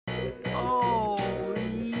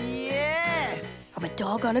I'm a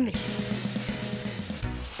dog on a mission.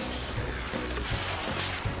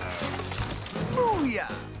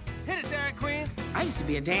 Booyah! Hit it, Dairy Queen. I used to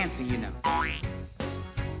be a dancer, you know.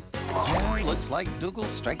 Well, looks like Doogal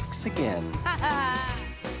strikes again.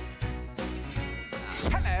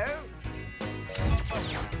 Hello!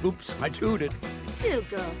 Oops, I tooted.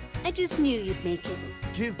 Doogal, I just knew you'd make it.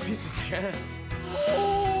 Give peace a chance.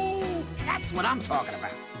 Oh, that's what I'm talking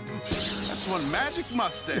about. That's one magic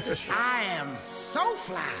mustache. I am so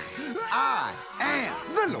fly. I am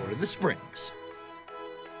the Lord of the Springs.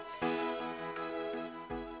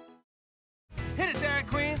 Hit it, Dairy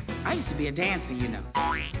Queen. I used to be a dancer, you know.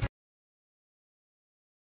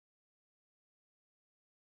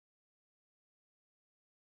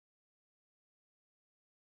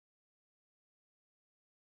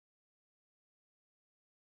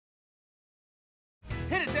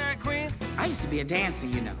 Hit it, Dairy Queen. I used to be a dancer,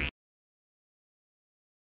 you know.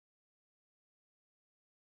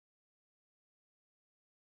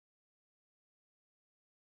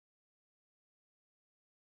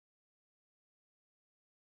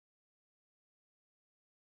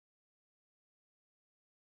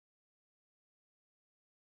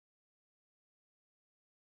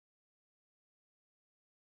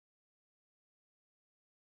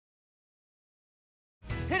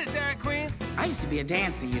 Hit it, Dairy Queen. I used to be a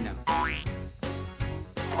dancer, you know.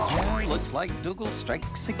 Well, looks like Doogal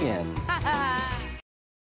strikes again.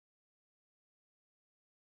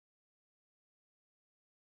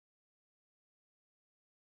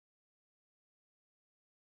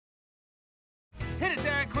 Hit it,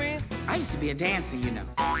 Dairy Queen. I used to be a dancer, you know.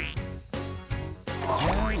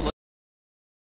 Well,